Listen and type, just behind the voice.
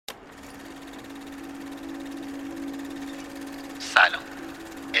سلام،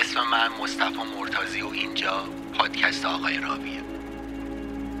 اسم من مصطفی مرتضی و اینجا پادکست آقای راویه.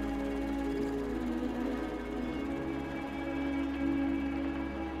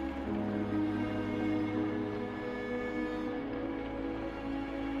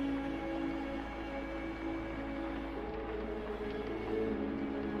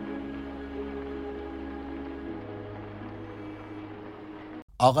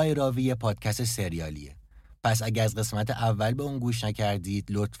 آقای راوی پادکست سریالیه. پس اگه از قسمت اول به اون گوش نکردید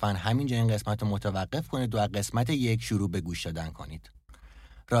لطفاً همینجا این قسمت رو متوقف کنید و از قسمت 1 شروع به گوش دادن کنید.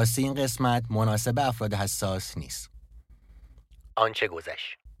 راستی این قسمت مناسب افراد حساس نیست. آنچه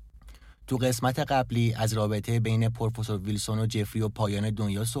گذشت. تو قسمت قبلی از رابطه بین پروفسور ویلسون و جفری و پایان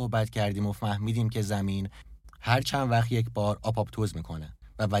دنیا صحبت کردیم و فهمیدیم که زمین هر چند وقت یک بار آپاپتوز میکنه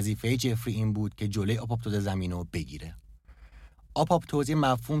و وظیفه جفری این بود که جلوی آپاپتوز زمین رو بگیره. آپاپتوز یه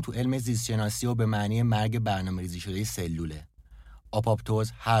مفهوم تو علم زیستشناسی و به معنی مرگ برنامه‌ریزی شده سلوله.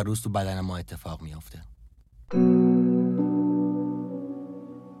 آپاپتوز هر روز تو بدن ما اتفاق میافته.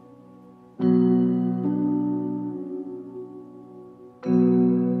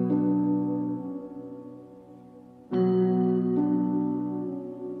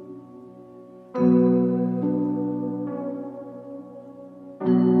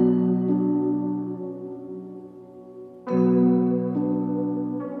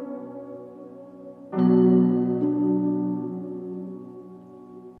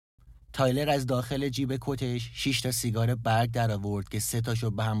 تایلر از داخل جیب کتش 6 تا سیگار برگ در آورد که 3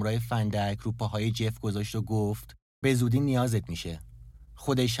 تاشو به همراه فندک رو پاهای جف گذاشت و گفت به زودی نیازت میشه.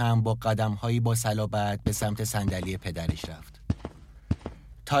 خودش هم با قدم‌هایی با صلابت به سمت صندلی پدرش رفت.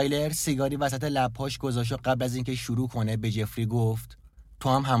 تایلر سیگاری وسط لب‌هاش گذاشت و قبل از اینکه شروع کنه به جفری گفت تو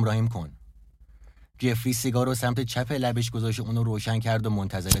هم همراهیم کن. جفری سیگار رو سمت چپ لبش گذاشت و اونو روشن کرد و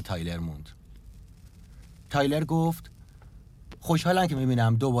منتظر تایلر موند. تایلر گفت خوشحالم که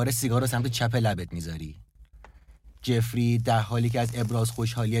میبینم دوباره سیگار رو سمت چپ لبت میذاری. جفری در حالی که از ابراز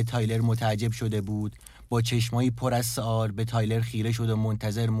خوشحالی تایلر متعجب شده بود با چشمایی پر از سوال به تایلر خیره شد و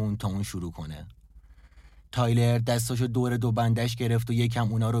منتظر موند تا اون شروع کنه. تایلر دستاشو دور دو بندش گرفت و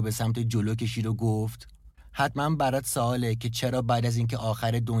یکم اونا رو به سمت جلو کشید و گفت حتما برات سواله که چرا بعد از اینکه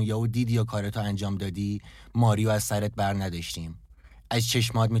آخر دنیا و دیدی و کارتو انجام دادی ماریو از سرت بر نداشتیم. از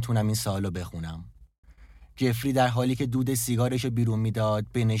چشمات میتونم این سوالو بخونم. جفری در حالی که دود سیگارشو بیرون میداد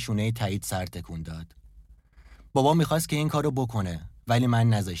به نشونه تایید سر تکون داد. بابا میخواست که این کارو بکنه ولی من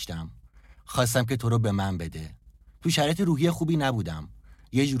نذاشتم. خواستم که تو رو به من بده. تو شرایط روحی خوبی نبودم.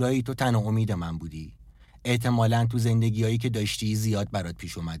 یه جورایی تو تنها امید من بودی. احتمالاً تو زندگیایی که داشتی زیاد برات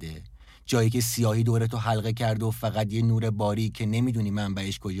پیش اومده. جایی که سیاهی دورتو حلقه کرد و فقط یه نور باریک که نمیدونی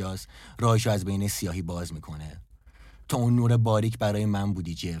منبعش کجاست راهشو از بین سیاهی باز میکنه. تو اون نور باریک برای من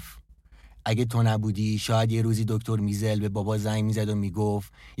بودی جف. اگه تو نبودی شاید یه روزی دکتر میزل به بابا زنگ میزد و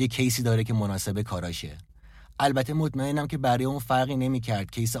میگفت یه کیسی داره که مناسب کاراشه. البته مطمئنم که برای اون فرقی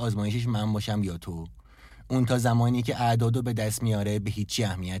نمیکرد کیس آزمایشش من باشم یا تو. اون تا زمانی که اعدادو به دست میاره به هیچی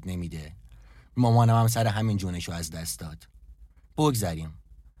اهمیت نمیده. مامانم هم سر همین جونشو از دست داد. بگذریم.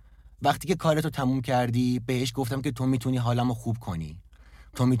 وقتی که کارتو تموم کردی بهش گفتم که تو میتونی حالمو خوب کنی.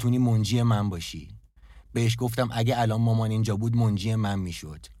 تو میتونی منجی من باشی. بهش گفتم اگه الان مامان اینجا بود منجی من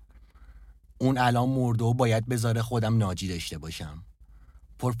میشد. اون الان مرده و باید بذاره خودم ناجی داشته باشم.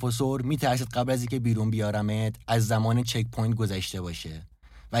 پروفسور میترسید قبل از اینکه بیرون بیارمت از زمان چک پوینت گذشته باشه.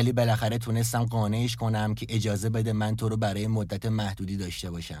 ولی بالاخره تونستم قانعش کنم که اجازه بده من تو رو برای مدت محدودی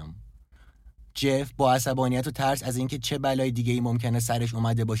داشته باشم. جف با عصبانیت و ترس از اینکه چه بلای دیگه‌ای ممکنه سرش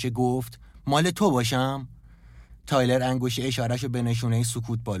اومده باشه گفت مال تو باشم؟ تایلر انگشت اشارهشو به نشونه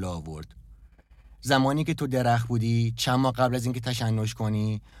سکوت بالا آورد. زمانی که تو درخت بودی چند ماه قبل از اینکه تشنج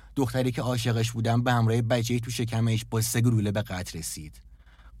کنی دختری که عاشقش بودم به همراه بچه‌ای تو شکمش با 3 گلوله به قتل رسید.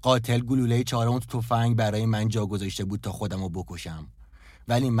 قاتل گلوله 4م تو تفنگ برای من جا گذاشته بود تا خودمو بکشم.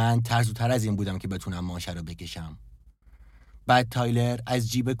 ولی من ترسوتر از این بودم که بتونم ماشه رو بکشم. بعد تایلر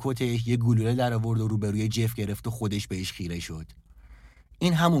از جیب کتش یه گلوله در آورد و روبروی جف گرفت و خودش بهش خیره شد.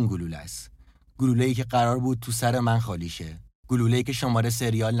 این همون گلوله است. گلوله‌ای که قرار بود تو سر من خالی شه. گلوله‌ای که شماره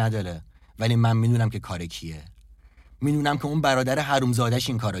سریال نداره. ولی من میدونم که کار کیه. میدونم که اون برادر حرومزادش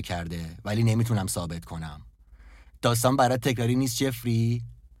این کارو کرده ولی نمیتونم ثابت کنم. داستان برات تکراری نیست جفری؟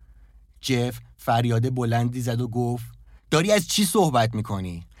 جف فریاد بلندی زد و گفت داری از چی صحبت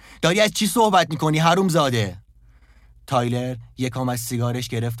میکنی؟ حرومزاده؟ تایلر یکم از سیگارش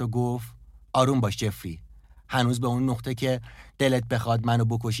گرفت و گفت آروم باش جفری. هنوز به اون نقطه که دلت بخواد منو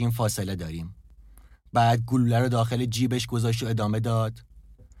بکشیم فاصله داریم. بعد گلوله رو داخل جیبش گذاشت و ادامه داد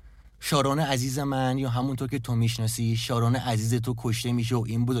شارون عزیز من یا همونطور که تو میشناسی شارون عزیز تو کشته میشه و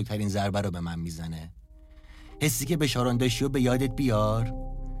این بزرگترین ضربه رو به من میزنه. حسی که به شارون داشتی و به یادت بیار.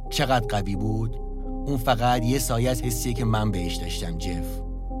 چقدر قوی بود. اون فقط یه سایه از حسیه که من بهش داشتم.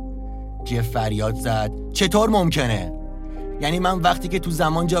 جف فریاد زد چطور ممکنه؟ یعنی من وقتی که تو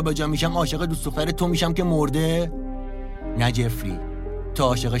زمان جا به جا میشم عاشق دوست دختر تو میشم که مرده؟ نه جفری، تو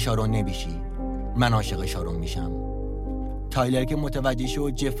عاشق شارون نمیشی، من عاشق شارون میشم. تایلر که متوجه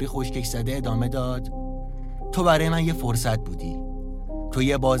شد جفری خوشکش زده ادامه داد تو برای من یه فرصت بودی. تو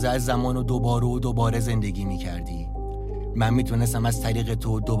یه بازه از زمان و دوباره زندگی میکردی. من میتونستم از طریق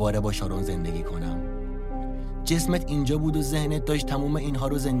تو دوباره با شارون زندگی کنم. جسمت اینجا بود و ذهنت داشت تموم اینها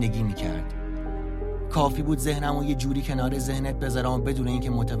رو زندگی میکرد. کافی بود ذهنم رو یه جوری کنار ذهنت بذارم و بدون اینکه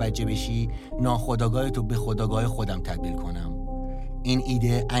متوجه بشی ناخودآگاهت رو به خودآگاه خودم تبدیل کنم. این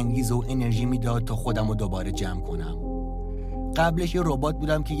ایده انگیزه و انرژی میداد تا خودم رو دوباره جمع کنم. قبلش یه ربات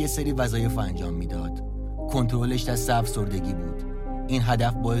بودم که یه سری وظایف انجام میداد. کنترلش دست افسردگی بود. این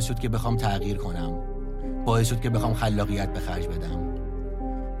هدف باعث شد که بخوام تغییر کنم. باعث شد که بخوام خلاقیت به خرج بدم.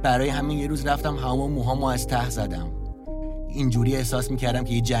 برای همین یه روز رفتم همون موهامو از ته زدم. اینجوری احساس میکردم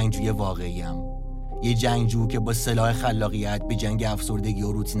که یه جنگجوی واقعیم. یه جنگجو که با سلاح خلاقیت به جنگ افسردگی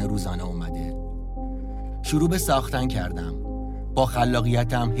و روتین روزانه اومده. شروع به ساختن کردم. با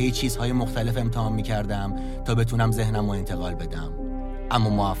خلاقیتم هی چیزهای مختلف امتحان میکردم تا بتونم ذهنم رو انتقال بدم. اما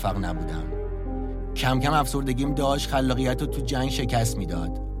موفق نبودم. کم کم افسردگیم داشت خلاقیت رو تو جنگ شکست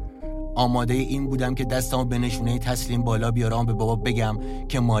میداد. آماده این بودم که دستمو به نشونه تسلیم بالا بیارم به بابا بگم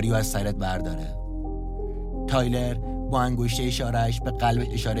که ماریو از سرت برداره. تایلر با انگشت اشارهش به قلبش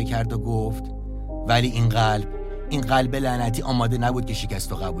اشاره کرد و گفت ولی این قلب لعنتی آماده نبود که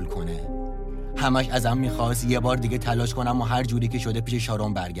شکست رو قبول کنه. همش ازم میخواست یه بار دیگه تلاش کنم و هر جوری که شده پیش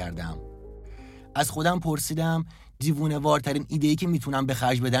شارون برگردم. از خودم پرسیدم دیوونه وارترین ایده‌ای که میتونم به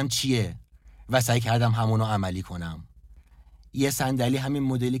خرج بدم چیه و سعی کردم همونو عملی کنم. یه صندلی همین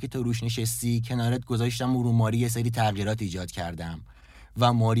مدلی که تو روش نشستی کنارت گذاشتم و رو ماری یه سری تغییرات ایجاد کردم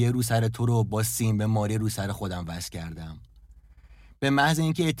و ماری رو سر تو رو با سیم به ماری رو سر خودم وصل کردم. به محض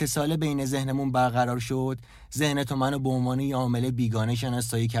اینکه اتصال بین ذهنمون برقرار شد، ذهن تو منو به عنوان یه عامل بیگانه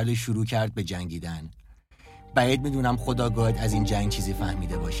شناسایی کرد و شروع کرد به جنگیدن. بعید میدونم خودآگاهت از این جنگ چیزی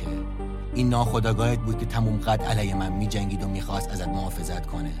فهمیده باشه. این ناخودآگاهت بود که تموم قد علیه من میجنگید و میخواست ازت محافظت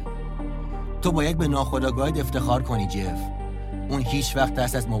کنه. تو باید به ناخودآگاهت افتخار کنی جف. اون هیچ وقت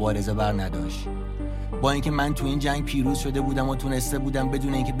دست از مبارزه بر نداشت. با اینکه من تو این جنگ پیروز شده بودم و تونسته بودم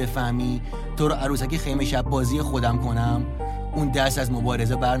بدون اینکه بفهمی تو رو عروسک خیمه شب بازی خودم کنم، اون دست از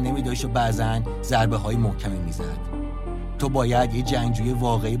مبارزه بر نمیداشت و بعضن ضربه های محکمی میزد. تو باید یه جنگجوی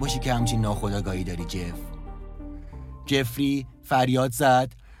واقعی باشی که همچین ناخودآگاهی داری جفری فریاد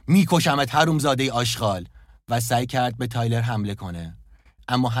زد میکشمت حرومزاده آشغال و سعی کرد به تایلر حمله کنه.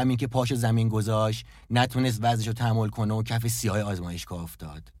 اما همین که پاشو زمین گذاشت نتونست وزنشو تحمل کنه و کف سیاه آزمایشگاه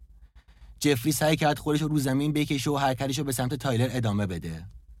افتاد. جفری سعی کرد خودشو رو زمین بکشه و حرکتشو به سمت تایلر ادامه بده.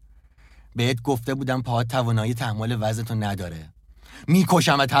 بهت گفته بودم پاهات توانایی تحمل وزنتو نداره.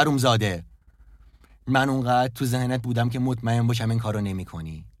 میکشمت حرومزاده. من اونقدر تو ذهنت بودم که مطمئن باشم این کارو نمی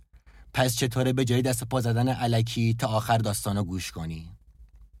کنی. پس چطوره به جای دست پا زدن الکی تا آخر داستانو گوش کنی؟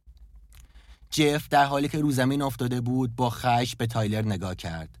 جف در حالی که رو زمین افتاده بود با خشم به تایلر نگاه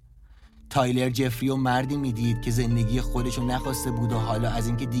کرد. تایلر جفری و مردی میدید که زندگی خودشو نخواسته بود و حالا از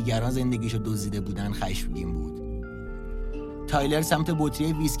اینکه دیگران زندگیشو دزدیده بودن خشمگین بود. تایلر سمت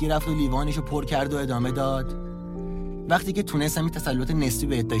بطری ویسکی رفت و لیوانشو پر کرد و ادامه داد وقتی که تونستم این تسلط نسبی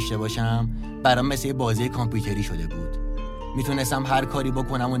بهت داشته باشم برام مثل یه بازی کامپیوتری شده بود. میتونستم هر کاری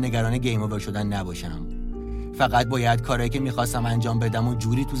بکنم و نگران گیم اوور شدن نباشم. فقط باید کارایی که میخواستم انجام بدم و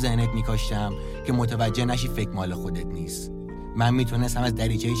جوری تو ذهنت میکاشتم که متوجه نشی فکر مال خودت نیست. من میتونستم از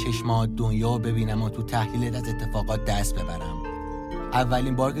دریچه چشمات دنیا ببینم و تو تحلیل از اتفاقات دست ببرم.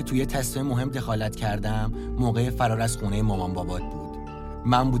 اولین بار که توی تصمیم مهم دخالت کردم موقع فرار از خونه مامان بابات بود.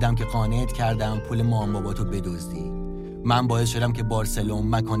 من بودم که قانعت کردم پول مامان باباتو بدزدی. من باعث شدم که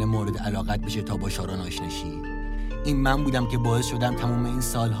بارسلون مکان مورد علاقت بشه تا با شارون آشنا شی. این من بودم که باعث شدم تمام این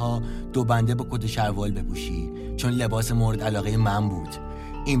سالها دو بنده با کت شلوار بپوشی چون لباس مورد علاقه من بود.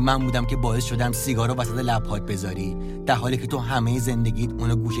 این من بودم که باعث شدم سیگارو وسط لب‌هات بذاری در حالی که تو همه زندگیت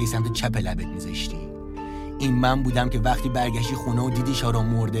اونو گوشه سمت چپ لبت میذاشتی. این من بودم که وقتی برگشتی خونه و دیدی شارون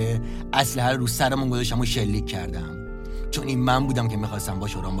مرده اسلحه رو سرمون گذاشتم و شلیک کردم چون این من بودم که میخواستم با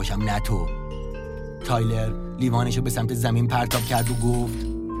شارون باشم نه تو. تایلر لیوانشو به سمت زمین پرتاب کرد و گفت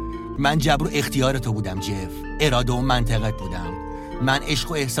من جبر و اختیار تو بودم جف. اراده و منطقت بودم. من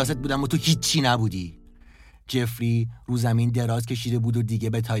عشق و احساست بودم و تو هیچی نبودی. جفری رو زمین دراز کشیده بود و دیگه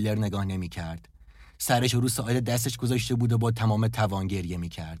به تایلر نگاه نمی کرد. سرش رو ساعد دستش گذاشته بود و با تمام توان گریه می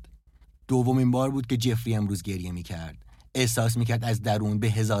کرد. دومین بار بود که جفری امروز گریه می کرد. احساس می کرد از درون به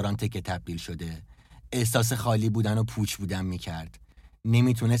هزاران تکه تبدیل شده. احساس خالی بودن و پوچ بودن میکرد.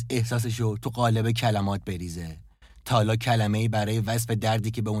 نمیتونست احساسشو تو قالب کلمات بریزه. تا حالا کلمه‌ای برای وصف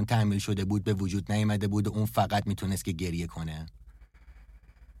دردی که به اون تحمیل شده بود به وجود نیامده بود و اون فقط میتونست که گریه کنه.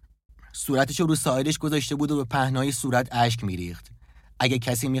 صورتشو رو ساعدش گذاشته بود و به پهنای صورت اشک میریخت. اگه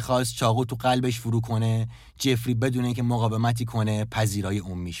کسی میخواست چاقو تو قلبش فرو کنه، جفری بدون اینکه مقاومتی کنه پذیرای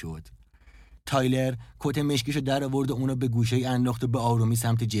اون میشد. تایلر کت مشکیشو در آورد و اونو به گوشه انداخت و به آرومی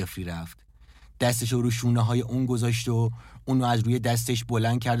سمت جفری رفت. دستشو رو شونه های اون گذاشت و اونو از روی دستش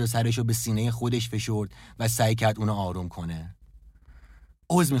بلند کرد و سرشو به سینه خودش فشرد و سعی کرد اونو آروم کنه.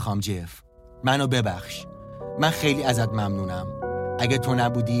 عذر میخوام جف، منو ببخش. من خیلی ازت ممنونم. اگه تو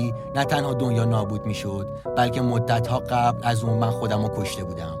نبودی نه تنها دنیا نابود میشد، بلکه مدتها قبل از اون من خودمو کشته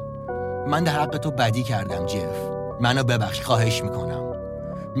بودم. من در حق تو بدی کردم جف. منو ببخش، خواهش میکنم.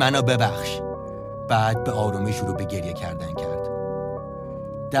 منو ببخش. بعد به آرومی شروع به گریه کردن کرد.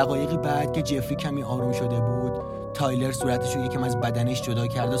 دقایقی بعد که جفری کمی آروم شده بود، تایلر صورتشو یکم از بدنش جدا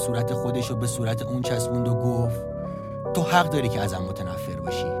کرد و صورت خودشو به صورت اون چسبوند و گفت تو حق داری که ازم متنفر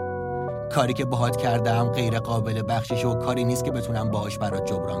باشی. کاری که باهات کردم غیر قابل بخشش و کاری نیست که بتونم باهاش برات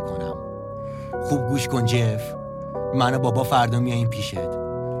جبران کنم. خوب گوش کن جف. من و بابا فردا میاییم پیشت.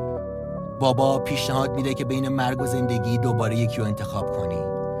 بابا پیشنهاد میده که بین مرگ و زندگی دوباره یکی رو انتخاب کنی.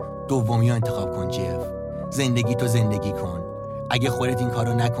 دومی رو انتخاب کن جف. زندگی تو زندگی کن. اگه خودت این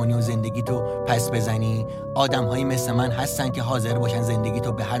کارو نکنی و زندگی تو پس بزنی، آدم‌هایی مثل من هستن که حاضر باشن زندگی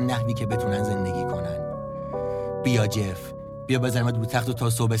تو به هر نحوی که بتونن زندگی کنن. بیا جف، بیا بذارمت رو تخت و تا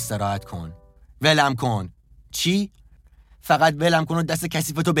صبح استراحت کن. ولم کن. چی؟ فقط ولم کن و دست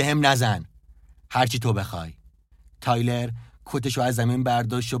کثیفتو بهم نزن. هرچی تو بخوای. تایلر کتشو از زمین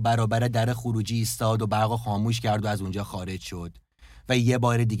برداشت و برابر در خروجی ایستاد و برقو خاموش کرد و از اونجا خارج شد و یه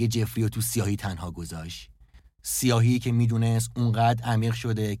بار دیگه جفری رو تو سیاهی تنها گذاشت. سیاهی که میدونست اونقدر عمیق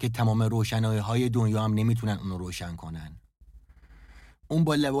شده که تمام روشنایی‌های دنیا هم نمیتونن اونو روشن کنن. اون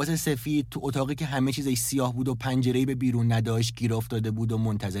با لباس سفید تو اتاقی که همه چیزش سیاه بود و پنجره‌ای به بیرون نداشت گیر افتاده بود و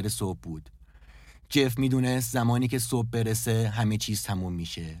منتظر صبح بود. جف میدونست زمانی که صبح برسه همه چیز تموم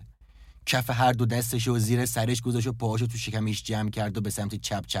میشه. کف هر دو دستشو زیر سرش گذاشت و پاهاشو تو شکمش جمع کرد و به سمت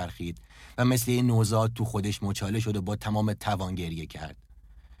چپ چرخید و مثل یه نوزاد تو خودش مچاله شد و با تمام توان گریه کرد.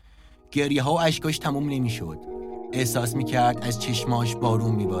 گریه ها و اشکاش تموم نمیشد. احساس میکرد از چشماش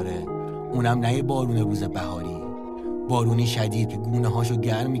بارون میباره. اونم نه یه بارون روز بهاری. بارونی شدید که گونه هاشو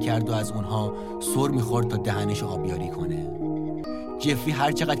گرم میکرد و از اونها سر میخورد تا دهنشو آبیاری کنه. جفری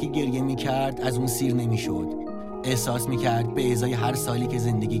هر چقدر که گریه میکرد از اون سیر نمیشد. احساس میکرد به ازای هر سالی که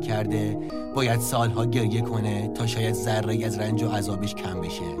زندگی کرده باید سالها گریه کنه تا شاید ذره‌ای از رنج و عذابش کم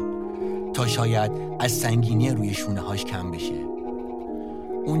بشه. تا شاید از سنگینی روی شونه هاش کم بشه.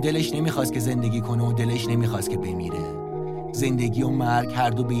 اون دلش نمیخواست که زندگی کنه و دلش نمیخواست که بمیره. زندگی و مرگ هر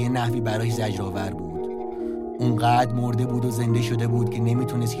دو به یه نحوی براش زجرآور بود. اونقدر مرده بود و زنده شده بود که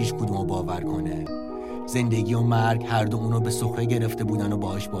نمیتونست هیچ کدومو باور کنه. زندگی و مرگ هر دو اونو به سخره گرفته بودن و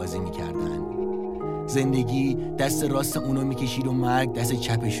باهاش بازی میکردن. زندگی دست راست اونو میکشید و مرگ دست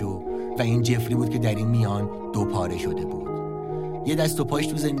چپشو و این جفری بود که در این میان دو پاره شده بود. یه دست و پاش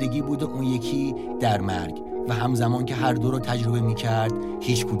تو زندگی بود و اون یکی در مرگ و همزمان که هر دو رو تجربه میکرد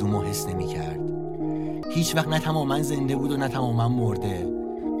هیچ کدومو حس نمیکرد. هیچ وقت نه تماما زنده بود و نه تماما مرده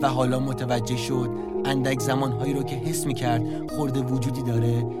و حالا متوجه شد اندک زمانهایی رو که حس میکرد خورده وجودی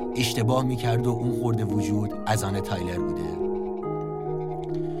داره اشتباه میکرد و اون خورده وجود از آن تایلر بوده.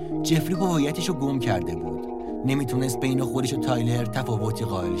 جفری هویتش رو گم کرده بود. نمیتونست بین خودش و تایلر تفاوتی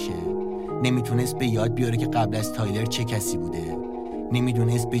قائل شه. نمیتونست به یاد بیاره که قبل از تایلر چه کسی بوده.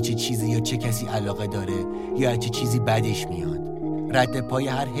 نمیدونست به چه چیزی یا چه کسی علاقه داره یا چه چیزی بدش میاد. رد پای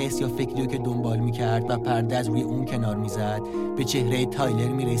هر حس یا فکری که دنبال میکرد و پرده از روی اون کنار میزد به چهره تایلر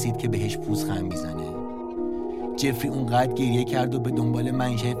میرسید که بهش پوزخند میزنه. جفری اونقدر گریه کرد و به دنبال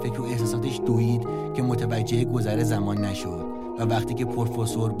منشأ فکر و احساساتش دوید که متوجه گذر زمان نشد و وقتی که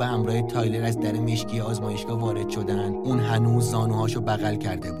پروفسور به همراه تایلر از در مشکی آزمایشگاه وارد شدن اون هنوز زانوهاشو بغل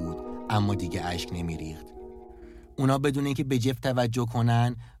کرده بود اما دیگه اشک نمیریخت. اونا بدون اینکه به جف توجه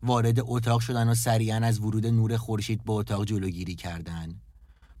کنن وارد اتاق شدن و سریعا از ورود نور خورشید به اتاق جلوگیری کردن.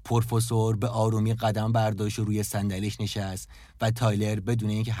 پروفسور به آرومی قدم برداشت و روی صندلیش نشست و تایلر بدون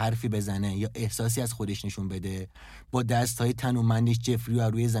اینکه حرفی بزنه یا احساسی از خودش نشون بده با دستهای تنومندش جفری رو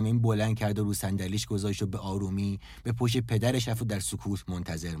روی زمین بلند کرد و رو صندلیش گذاشت و به آرومی به پشت پدرش رفت و در سکوت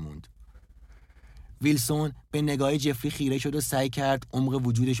منتظر موند. ویلسون به نگاه جفری خیره شد و سعی کرد عمق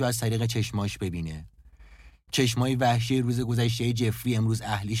وجودش رو از طریق چشماش ببینه. چشمای وحشی روز گذشته جفری امروز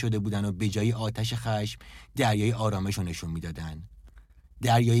اهلی شده بودن و به جای آتش خشم دریای آرامش رو نشون میدادن.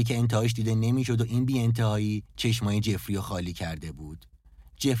 دریایی که انتهاش دیده نمیشد و این بی انتهایی چشمای جفری رو خالی کرده بود.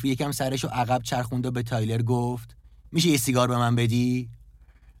 جفری یکم سرشو عقب چرخوند و به تایلر گفت میشه یه سیگار به من بدی؟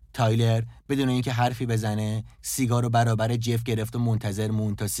 تایلر بدون اینکه حرفی بزنه سیگار رو برابر جف گرفت و منتظر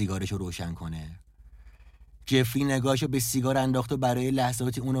موند تا سیگارشو روشن کنه. جفری نگاهشو به سیگار انداخت و برای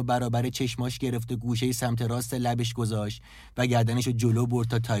لحظاتی اونو برابر چشماش گرفت و گوشه سمت راست لبش گذاشت و گردنشو جلو برد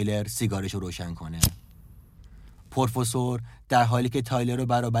تا تایلر سیگارشو روشن کنه. پروفسور در حالی که تایلر رو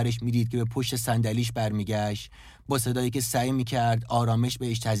برابرش میدید که به پشت صندلیش برمیگشت با صدایی که سعی میکرد آرامش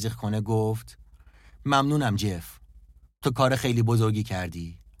بهش تزریق کنه گفت ممنونم جف، تو کار خیلی بزرگی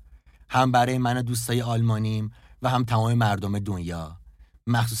کردی، هم برای من و دوستای آلمانیم و هم تمام مردم دنیا،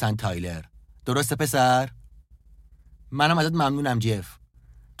 مخصوصا تایلر. درسته پسر؟ منم ازت ممنونم جف،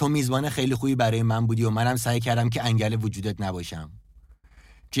 تو میزبان خیلی خوبی برای من بودی و منم سعی کردم که انگل وجودت نباشم.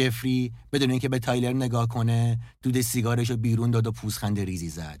 جفری بدون اینکه به تایلر نگاه کنه دود سیگارشو بیرون داد و پوزخند ریزی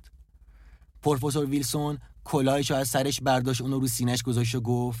زد. پروفسور ویلسون کلاهشو از سرش برداشت، اونو رو سینه‌اش گذاشت و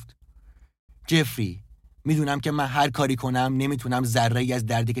گفت جفری، میدونم که من هر کاری کنم نمیتونم ذره‌ای از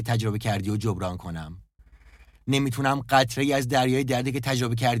دردی که تجربه کردی و جبران کنم. نمیتونم قطره‌ای از دریای دردی که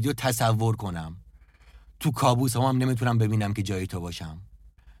تجربه کردی و تصور کنم. تو کابوسام هم نمیتونم ببینم که جای تو باشم.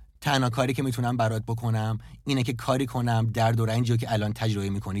 تنها کاری که میتونم برات بکنم اینه که کاری کنم درد و رنجی که الان تجربه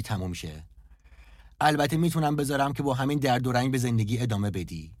میکنی تموم شه. البته میتونم بذارم که با همین درد و رنج به زندگی ادامه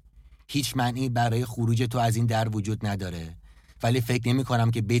بدی. هیچ معنی برای خروج تو از این درد وجود نداره، ولی فکر نمی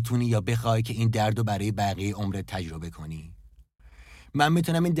کنم که بتونی یا بخوای که این درد رو برای بقیه عمرت تجربه کنی. من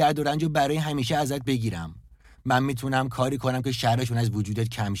میتونم این درد و رنج رو برای همیشه ازت بگیرم. من میتونم کاری کنم که شرشون از وجودت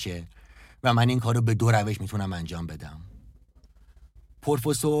کم شه و من این کار رو به 2 روش میتونم انجام بدم.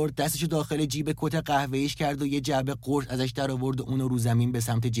 پروفسور دستشو داخل جیب کت قهوه‌ایش کرد و یه جعبه قرص ازش در آورد و اونو رو زمین به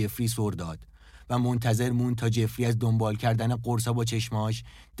سمت جفری سر داد و منتظر موند تا جفری از دنبال کردن قرصا با چشماش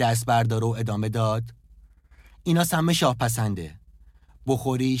دست برداره و ادامه داد اینا سم شاه پسنده.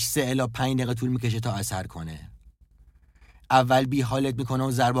 بخوریش 3 الی 5 دقیقه طول میکشه تا اثر کنه. اول بی حالت میکنه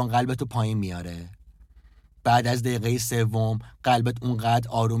و ضربان قلبتو پایین میاره. بعد از دقیقه 3 قلبت اونقدر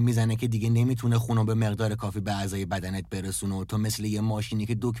آروم میزنه که دیگه نمیتونه خونو به مقدار کافی به اعضای بدنت برسونه و تو مثل یه ماشینی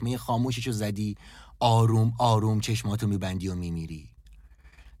که دکمه خاموششو زدی آروم آروم چشماتو میبندی و میمیری.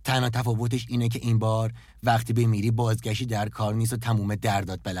 تنها تفاوتش اینه که این بار وقتی بمیری بازگشتی در کار نیست و تموم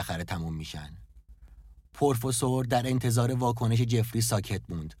دردات بالاخره تموم میشن. پروفسور در انتظار واکنش جفری ساکت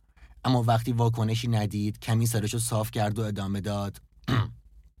موند، اما وقتی واکنشی ندید کمی سرشو صاف کرد و ادامه داد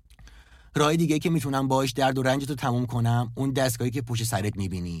راه دیگه که میتونم باهاش درد و رنجتو تموم کنم اون دستگاهی که پشت سرت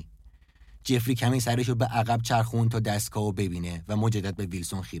میبینی. جفری کمی سرشو به عقب چرخوند تا دستگاهو ببینه و مجدد به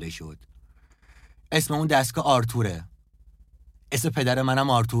ویلسون خیره شد. اسم اون دستگاه آرتوره. اسم پدر منم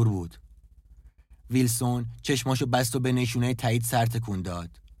آرتور بود. ویلسون چشماشو بست و به نشونه تایید سر تکون داد.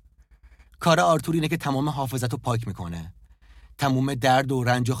 کار آرتور اینه که تمام حافظتو پاک میکنه، تمام درد و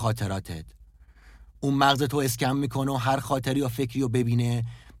رنج و خاطراتت. اون مغزتو اسکن میکنه و هر خاطری یا فکری رو ببینه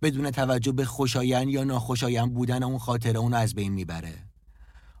بدون توجه به خوشایند یا ناخوشایند بودن اون خاطره اونو از بین میبره.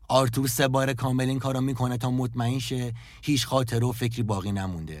 آرتور 3 بار کامل این کارو میکنه تا مطمئن شه هیچ خاطره و فکری باقی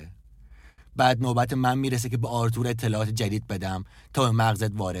نمونده. بعد نوبت من میرسه که به آرتور اطلاعات جدید بدم تا به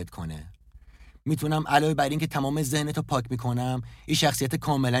مغزت وارد کنه. میتونم علاوه بر این که تمام ذهنتو پاک میکنم یه شخصیت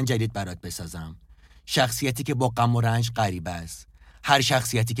کاملا جدید برات بسازم. شخصیتی که با غم و رنج غریبه است. هر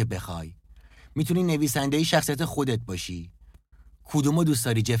شخصیتی که بخوای. میتونی نویسنده شخصیت خودت باشی. کدومو دوست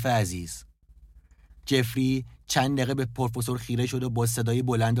داری جف عزیز؟ جفری چند دقیقه به پروفسور خیره شد و با صدای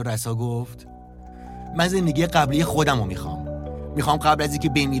بلند و رسا گفت من زندگی قبلی خودمو میخوام قبل از اینکه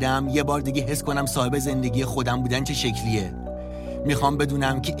بمیرم یه بار دیگه حس کنم صاحب زندگی خودم بودن چه شکلیه. میخوام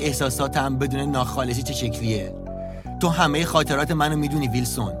بدونم که احساساتم بدون ناخالصی چه شکلیه. تو همه خاطرات منو میدونی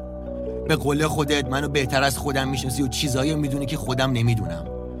ویلسون. به قول خودت منو بهتر از خودم میشناسی و چیزایی میدونی که خودم نمیدونم.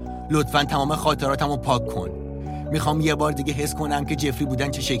 لطفاً تمام خاطراتمو پاک کن. میخوام یه بار دیگه حس کنم که جفری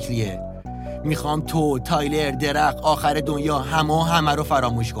بودن چه شکلیه. میخوام تو، تایلر، درخت، آخر دنیا همه رو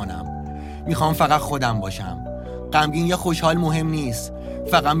فراموش کنم. میخوام فقط خودم باشم. غمگین یا خوشحال مهم نیست.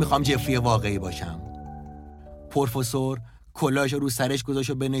 فقط میخوام جفری واقعی باشم. پروفسور کلاهش رو سرش گذاشت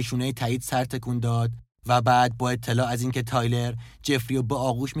و به نشونه تایید سر تکون داد و بعد با اطلاع از اینکه تایلر جفری رو به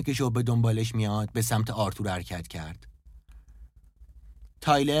آغوش میکشه و به دنبالش میاد به سمت آرتور حرکت کرد.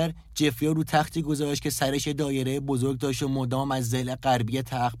 تایلر جفری رو تختی گذاشت که سرش دایره بزرگ داشت و مدام از ضلع غربی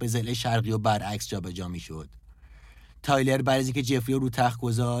تخت به ضلع شرقی و برعکس جابجا میشد. تایلر بعد از اینکه جفری رو تخت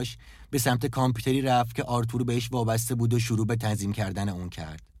گذاشت به سمت کامپیوتری رفت که آرتور بهش وابسته بود و شروع به تنظیم کردن اون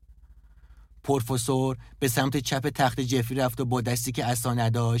کرد. پروفسور به سمت چپ تخت جفری رفت و با دستی که عصا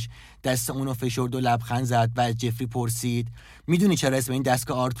نداشت دست اونو فشرد و لبخند زد و از جفری پرسید میدونی چرا اسم این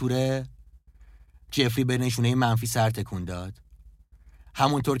دستگاه آرتوره؟ جفری به نشونه منفی سر تکون داد.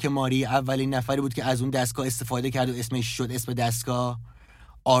 همونطور که ماری اولین نفری بود که از اون دستگاه استفاده کرد و اسمش شد اسم دستگاه،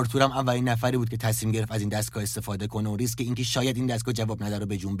 آرتور هم اولین نفری بود که تصمیم گرفت از این دستگاه استفاده کنه و ریسک اینکه شاید این دستگاه جواب نده رو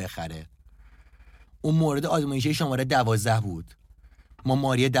به جون بخره. اون مورد آزمایشی شماره 12 بود. ما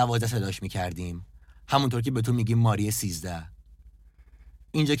ماری 12 صداش میکردیم، همونطور که به تو میگیم ماری 13.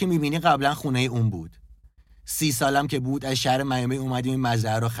 اینجا که میبینی قبلا خونه اون بود. 30 سالم که بود از شهر میامی اومدیم این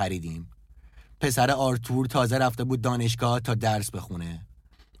مزرعه رو خریدیم. پسر آرتور تازه رفته بود دانشگاه تا درس بخونه.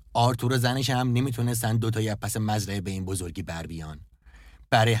 آرتور و زنش هم نمیتونستن دوتایی از پس مزرعه به این بزرگی بر بیان.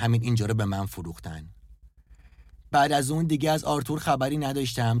 برای همین اینجا رو به من فروختن. بعد از اون دیگه از آرتور خبری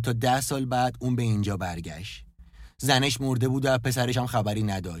نداشتم تا 10 سال بعد اون به اینجا برگشت. زنش مرده بود و از پسرش هم خبری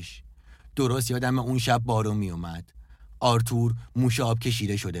نداشت. درست یادم اون شب بارون می اومد. آرتور موش آب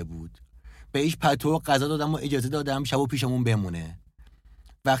کشیده شده بود. بهش پتو و غذا دادم و اجازه دادم شبو پیشمون بمونه.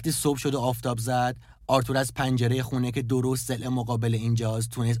 وقتی صبح شد و آفتاب زد، آرتور از پنجره خونه که درست ضلع مقابل اینجاست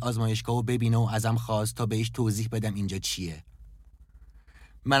تونست آزمایشگاهو ببینه و ازم خواست تا بهش توضیح بدم اینجا چیه.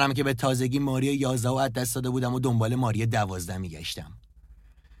 منم که به تازگی ماری 11 و از دست داده بودم و دنبال ماری 12 میگشتم.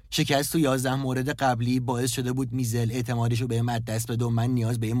 شکست تو 11 مورد قبلی باعث شده بود میزل اعتمادشو بهم از دست بده و من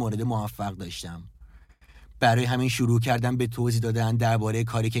نیاز به این مورد موفق داشتم. برای همین شروع کردم به توضیح دادن درباره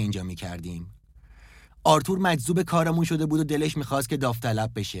کاری که اینجا میکردیم. آرتور مجذوب کارمون شده بود و دلش میخواست که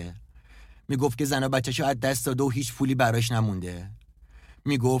داوطلب بشه. میگفت که زن و بچه‌شو از دست داده و هیچ پولی براش نمونده.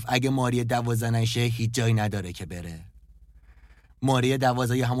 میگفت اگه ماری 12 نشه هیچ جایی نداره که بره. ماری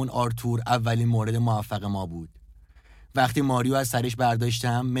 12 همون آرتور اولین مورد موفق ما بود. وقتی ماریو از سرش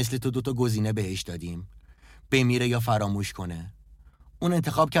برداشتم مثل تو 2 گزینه بهش دادیم، بمیره یا فراموش کنه. اون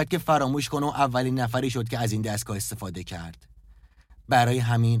انتخاب کرد که فراموش کنه و اولین نفری شد که از این دستگاه استفاده کرد. برای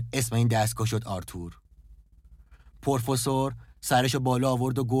همین اسم این دستگاه شد آرتور. پروفسور سرشو بالا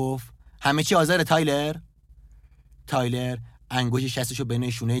آورد و گفت همه چی حاضره تایلر؟ تایلر انگشت شستشو به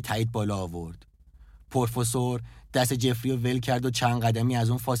نشونه تایید بالا آورد. پروفسور دست جفری رو ول کرد و چند قدمی از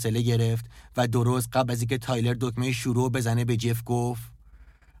اون فاصله گرفت و درست قبل از اینکه تایلر دکمه شروع بزنه به جف گفت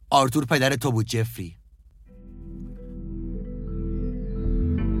آرتور پدر تو بود جفری.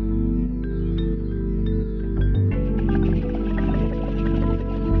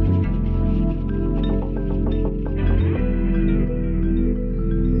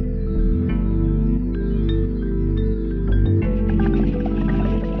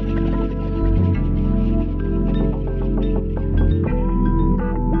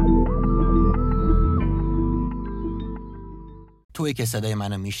 توی که صدای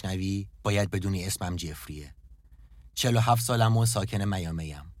منو میشنوی باید بدونی اسمم جفریه. 47 سالم و ساکن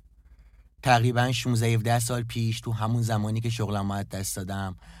میامیم. تقریباً 16-17 سال پیش تو همون زمانی که شغلم از دست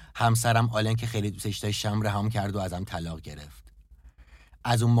دادم، همسرم آلن که خیلی دوستش داشتم رهام کرد و ازم طلاق گرفت.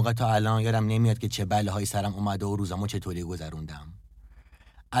 از اون موقع تا الان یادم نمیاد که چه بلاهایی سرم اومده و روزامو چطوری گذروندم.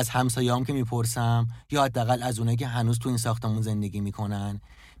 از همسایه‌ام که میپرسم یا حداقل از اونایی که هنوز تو این ساختمون زندگی میکنن،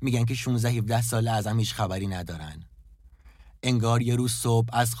 میگن که 16-17 سال ازم هیچ خبری ندارن. انگار یه روز صبح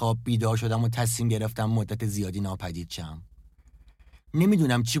از خواب بیدار شدم و تصمیم گرفتم مدت زیادی ناپدید شم.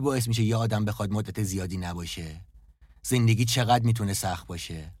 نمیدونم چی باعث میشه یه آدم بخواد مدت زیادی نباشه. زندگی چقدر میتونه سخت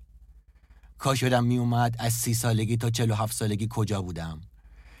باشه. کاش یادم میومد از 30 سالگی تا 47 سالگی کجا بودم.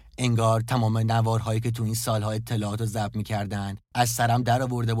 انگار تمام نوارهایی که تو این سالها اطلاعات رو ضبط میکردن از سرم در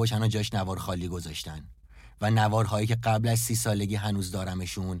آورده باشن و جاش نوار خالی گذاشتن و نوارهایی که قبل از 30 سالگی هنوز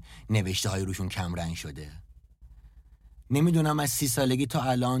دارمشون نوشته های روشون کمرنگ شده. نمیدونم از 30 سالگی تا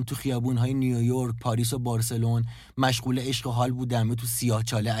الان تو خیابون‌های نیویورک، پاریس و بارسلون مشغول عشق و حال بودم و تو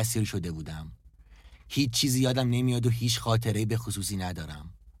سیاه‌چاله اسیر شده بودم. هیچ چیزی یادم نمیاد و هیچ خاطره‌ای به خصوصی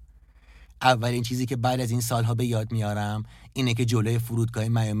ندارم. اولین چیزی که بعد از این سالها به یاد میارم اینه که جلوی فرودگاه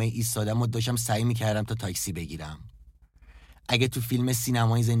میامی ایستادم و داشتم سعی میکردم تا تاکسی بگیرم. اگه تو فیلم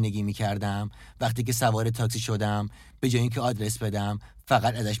سینمایی زندگی میکردم، وقتی که سوار تاکسی شدم به جای اینکه آدرس بدم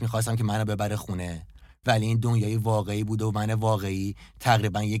فقط ازش میخواستم که منو ببره خونه. ولی این دنیای واقعی بود و من واقعی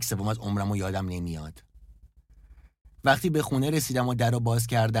تقریبا 1/3 از عمرمو یادم نمیاد. وقتی به خونه رسیدم و در رو باز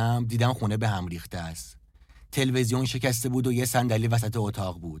کردم دیدم خونه به هم ریخته است. تلویزیون شکسته بود و یه صندلی وسط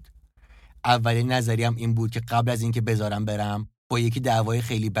اتاق بود. اولین نظریم این بود که قبل از اینکه بذارم برم با یکی دعوای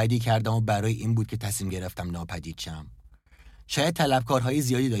خیلی بدی کردم و برای این بود که تصمیم گرفتم ناپدید شم. شاید طلبکارهای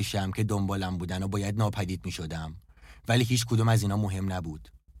زیادی داشتم که دنبالم بودن و باید ناپدید می شدم، ولی هیچ کدوم از اینا مهم نبود.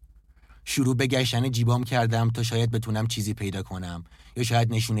 شروع به گشتن جیبام کردم تا شاید بتونم چیزی پیدا کنم یا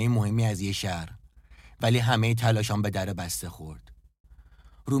شاید نشونه مهمی از یه شهر، ولی همه تلاشام به در بسته خورد.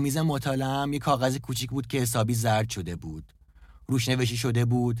 رو میز مطالعه‌ام یه کاغذ کوچیک بود که حسابی زرد شده بود. روش نوشته شده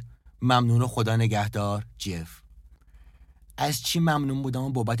بود ممنون و خدا نگهدار جف. از چی ممنون بودم و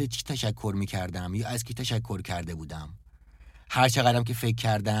بابت چی تشکر میکردم یا از کی تشکر کرده بودم؟ هر چقدرم که فکر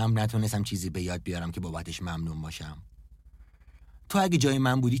کردم نتونستم چیزی به یاد بیارم که بابتش ممنون باشم. تو اگه جای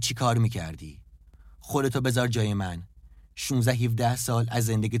من بودی چی کار میکردی؟ خودتو بذار جای من. 16-17 سال از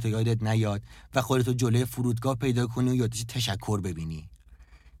زندگی تو یادت نیاد و خودتو جلوی فرودگاه پیدا کنی و یادش تشکر ببینی.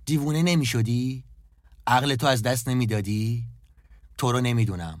 دیوونه نمیشدی؟ عقل تو از دست نمیدادی؟ تو رو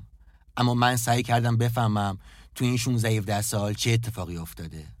نمیدونم، اما من سعی کردم بفهمم تو این 16-17 سال چه اتفاقی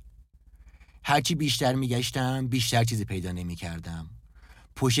افتاده. هرچی بیشتر میگشتم بیشتر چیزی پیدا نمیکردم.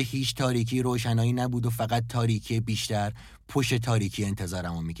 پشت هیچ تاریکی روشنایی نبود و فقط تاریکی بیشتر پشت تاریکی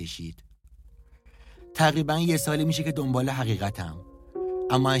انتظارمو میکشید. تقریبا 1 سالی میشه که دنبال حقیقتم،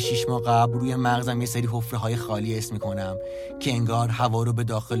 اما از 6 ماه قبل روی مغزم یه سری حفره‌های خالی حس میکنم که انگار هوا رو به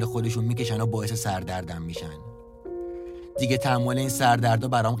داخل خودشون میکشن و باعث سردردم میشن. دیگه تحمل این سردردا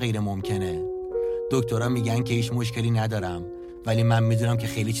برام غیر ممکنه. دکترها میگن که هیچ مشکلی ندارم، ولی من میدونم که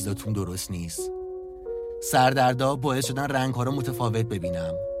خیلی چیزاتون درست نیست. سردردا باعث شدن رنگ‌ها رو متفاوت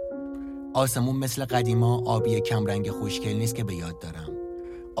ببینم. آسمون مثل قدیما آبی کم رنگ خوشگل نیست که به یاد دارم.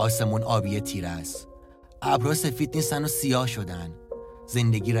 آسمون آبی تیره است. ابرها سفید نیستن و سیاه شدن.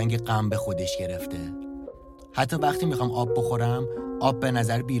 زندگی رنگ غم به خودش گرفته. حتی وقتی میخوام آب بخورم، آب به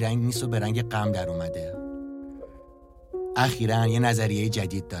نظر بیرنگ نیست و به رنگ غم در اومده. اخیراً یه نظریه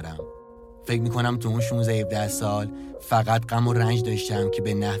جدید دارم. فکر میکنم تو اون 16-17 سال فقط غم و رنج داشتم که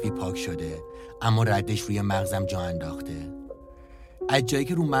به نحوی پاک شده، اما ردش روی مغزم جا انداخته. از جایی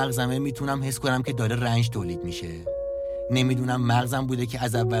که رو مغزمه میتونم حس کنم که داره رنج تولید میشه. نمیدونم مغزم بوده که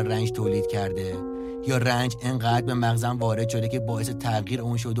از اول رنج تولید کرده یا رنج انقدر به مغزم وارد شده که باعث تغییر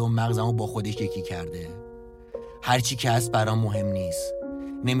اون شده و مغزمو با خودش یکی کرده. هرچی که هست برام مهم نیست.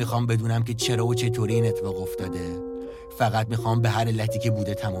 نمیخوام بدونم که چرا و چطوری این اتفاق افتاده. فقط میخوام به هر علتی که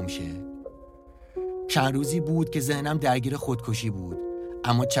بوده تموم شه. چند روزی بود که ذهنم درگیر خودکشی بود،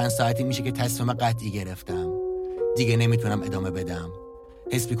 اما چند ساعتی میشه که تصمیم قطعی گرفتم. دیگه نمیتونم ادامه بدم.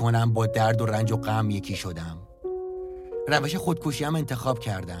 حس میکنم با درد و رنج و غم یکی شدم. روش خودکشی هم انتخاب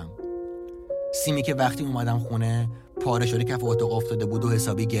کردم. سیمی که وقتی اومدم خونه پاره شده کف اتاق افتاده بود و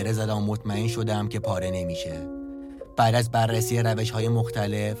حسابی گره زدم و مطمئن شدم که پاره نمیشه. بعد از بررسی روش‌های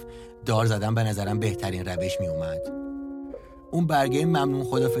مختلف دار زدم به نظرم بهترین روش می اومد. اون برگه ممنون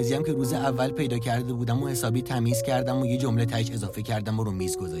خدافظی هم که روز اول پیدا کرده بودم و حسابی تمیز کردم و یه جمله تهش اضافه کردم و رو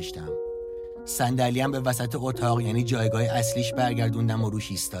میز گذاشتم. صندلی‌ام به وسط اتاق یعنی جایگاه اصلیش برگردوندم و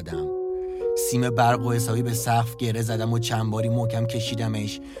روش ایستادم. سیم برق و حسابی به سقف گره زدم و چند باری محکم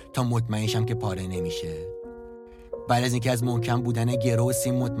کشیدمش تا مطمئن شم که پاره نمیشه. بعد از اینکه از محکم بودن گره و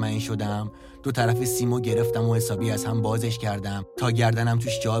سیم مطمئن شدم، 2 طرف سیمو گرفتم و حسابی از هم بازش کردم تا گردنم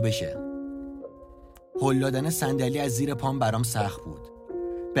توش جا بشه. هل دادن صندلی از زیر پام برام سخت بود.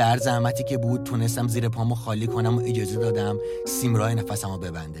 به هر زحمتی که بود تونستم زیر پامو خالی کنم و اجازه دادم سیم راه نفسمو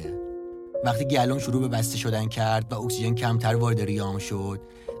ببنده. وقتی گلوم شروع به بسته شدن کرد و اکسیژن کمتر وارد ریه‌ام شد،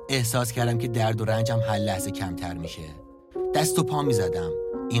 احساس کردم که درد و رنجم هر لحظه کمتر میشه. دست و پا میزدم.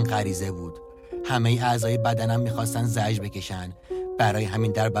 این غریزه بود. همه اعضای بدنم میخواستن زجر بکشن، برای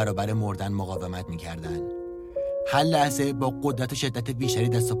همین در برابر مردن مقاومت میکردن. هر لحظه با قدرت و شدت بیشتری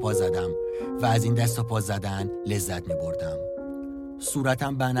دست و پا زدم و از این دست و پا زدن لذت میبردم.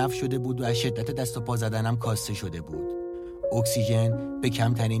 صورتم بنفش شده بود و از شدت دست و پا زدنم کاسته شده بود. اکسیژن به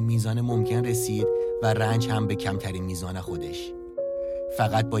کمترین میزان ممکن رسید و رنج هم به کمترین میزان خودش.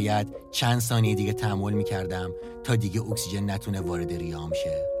 فقط باید چند ثانیه دیگه تحمل میکردم تا دیگه اکسیژن نتونه وارد ریه‌ام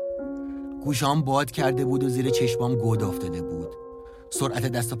شه. گوشام باد کرده بود و زیر چشمام گود افتاده بود. سرعت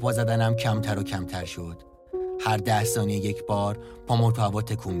دست و پا زدنم کمتر و کمتر شد. هر 10 ثانیه یک بار پامو تو هوا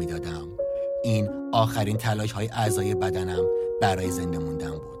تکون میدادم. این آخرین تلاش های اعضای بدنم برای زنده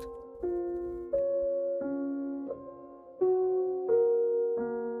موندن بود.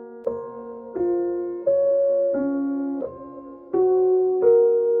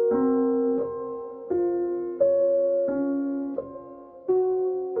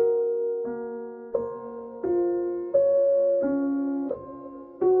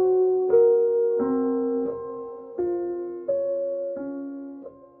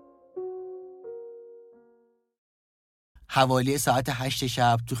 حوالی ساعت 8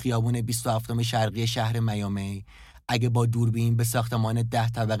 شب تو خیابون 27 شرقی شهر میامی، اگه با دوربین به ساختمان 10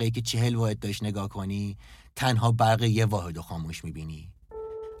 طبقه‌ای که 40 واحد داشت نگاه کنی، تنها برق 1 واحد رو خاموش میبینی.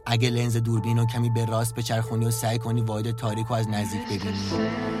 اگه لنز دوربین رو کمی به راست بچرخونی و سعی کنی واحد تاریک رو از نزدیک ببینی،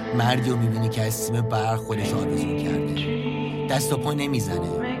 مردی رو میبینی که از سیم برق خودش آویزون کرده. دست و پا نمیزنه.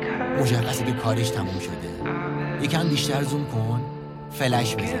 مشخصه که کارش تموم شده. یکم بیشتر زوم کن،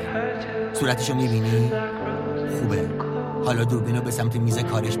 فلش بزن. صورتشو میبینی؟ خوبه. حالا دوربین رو به سمت میز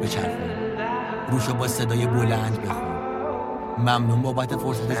کارش بچرخون. روشو با صدای بلند بخون. ممنون بابت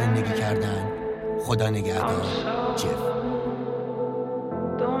فرصت زندگی کردن. خدا نگهدار. جف.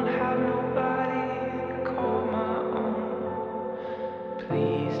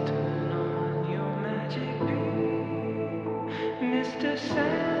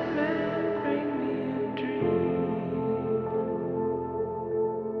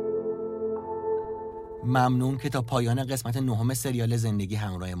 ممنون که تا پایان قسمت 9 سریال زندگی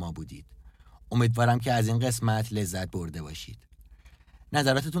همراه ما بودید. امیدوارم که از این قسمت لذت برده باشید.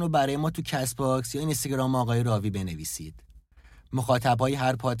 نظراتتون رو برای ما تو کست باکس یا اینستاگرام آقای راوی بنویسید. مخاطبای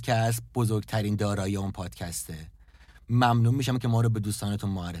هر پادکست بزرگترین دارایی اون پادکسته. ممنون میشم که ما رو به دوستانتون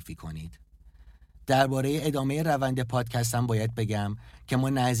معرفی کنید. درباره ادامه روند پادکستم باید بگم که ما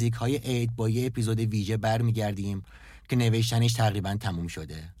نزدیک‌های عید با یه اپیزود ویژه برمیگردیم که نوشتنش تقریباً تموم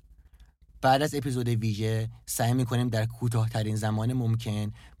شده. بعد از اپیزود ویژه سعی میکنیم در کوتاه‌ترین زمان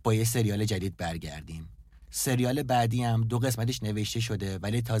ممکن با یه سریال جدید برگردیم. سریال بعدی هم 2 قسمتش نوشته شده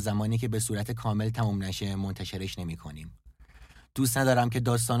ولی تا زمانی که به صورت کامل تموم نشه منتشرش نمی‌کنیم. دوست ندارم که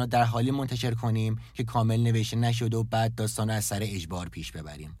داستانو در حالی منتشر کنیم که کامل نوشته نشده و بعد داستانو از سر اجبار پیش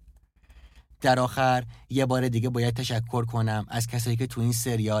ببریم. در آخر یه بار دیگه باید تشکر کنم از کسایی که تو این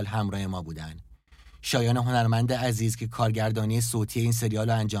سریال همراه ما بودن. شایان هنرمند عزیز که کارگردانی صوتی این سریال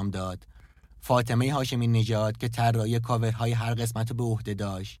رو انجام داد، فاطمه هاشمی نژاد که طراحی کاورهای هر قسمت رو به عهده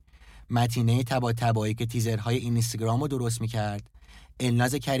داشت، متینه طباطبایی که تیزرهای اینستاگرام رو درست میکرد،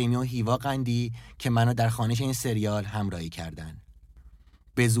 الناز کریمی و هیوا قندی که منو در خوانش این سریال همراهی کردن.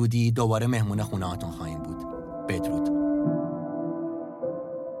 به زودی دوباره مهمون خونه‌هاتون خواهیم بود. بدرود.